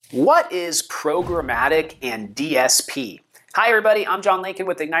What is programmatic and DSP? Hi everybody, I'm John Lincoln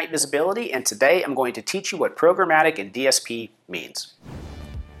with Ignite Visibility, and today I'm going to teach you what programmatic and DSP means.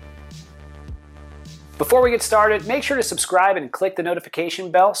 Before we get started, make sure to subscribe and click the notification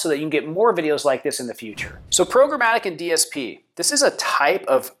bell so that you can get more videos like this in the future. So programmatic and DSP, this is a type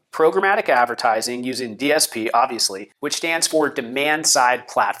of programmatic advertising using DSP, obviously, which stands for Demand Side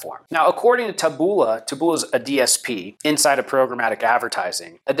Platform. Now, according to Taboola, Taboola's a DSP inside of programmatic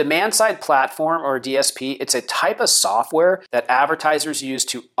advertising. A Demand Side Platform, or a DSP, it's a type of software that advertisers use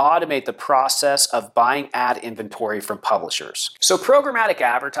to automate the process of buying ad inventory from publishers. So programmatic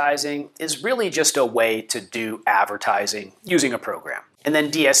advertising is really just a way to do advertising using a program. And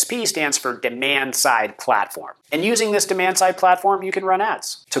then DSP stands for Demand Side Platform. And using this Demand Side Platform, you can run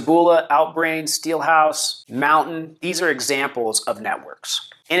ads. Taboola, Outbrain, Steelhouse, Mountain, these are examples of networks.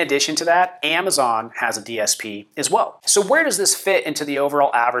 In addition to that, Amazon has a DSP as well. So where does this fit into the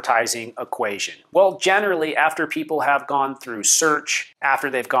overall advertising equation? Well, generally, after people have gone through search, after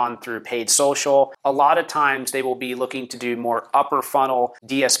they've gone through paid social, a lot of times they will be looking to do more upper funnel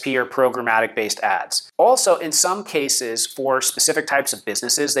DSP or programmatic based ads. Also, in some cases, for specific types of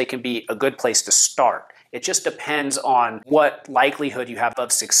businesses, they can be a good place to start. It just depends on what likelihood you have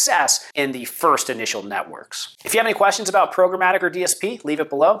of success in the first initial networks. If you have any questions about programmatic or DSP, leave it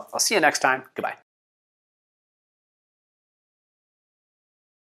below. I'll see you next time. Goodbye.